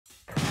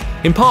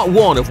In part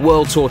 1 of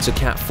World Tour to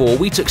Cat 4,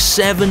 we took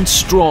 7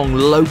 strong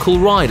local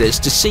riders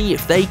to see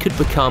if they could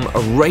become a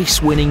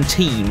race-winning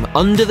team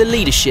under the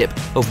leadership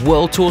of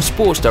World Tour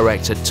Sports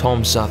Director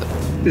Tom Southam.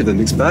 Bit of a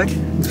mixed bag.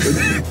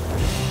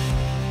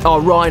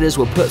 Our riders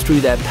were put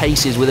through their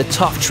paces with a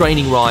tough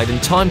training ride and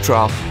time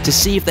trial to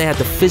see if they had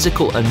the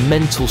physical and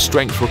mental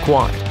strength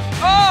required.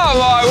 Oh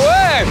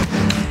my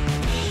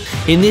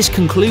word! In this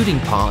concluding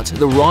part,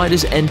 the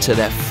riders enter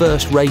their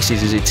first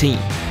races as a team.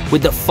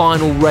 With the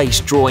final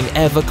race drawing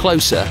ever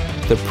closer,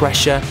 the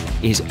pressure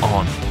is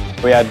on.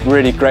 We had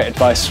really great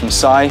advice from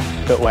Cy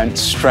that went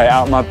straight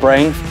out my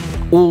brain.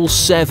 All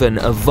 7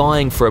 are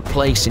vying for a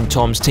place in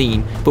Tom's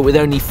team, but with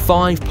only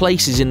 5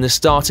 places in the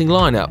starting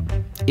lineup,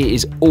 it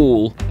is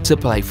all to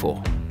play for.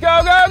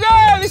 Go, go,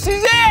 go! This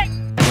is it!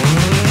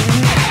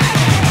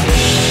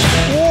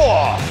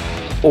 Whoa!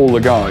 All the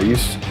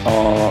guys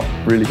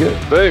are really good.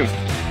 Boom!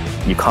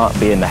 You can't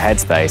be in the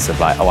headspace of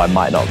like, oh, I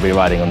might not be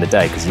riding on the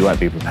day because you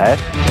won't be prepared.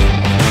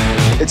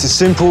 It's a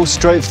simple,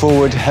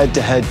 straightforward,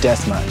 head-to-head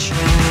death match.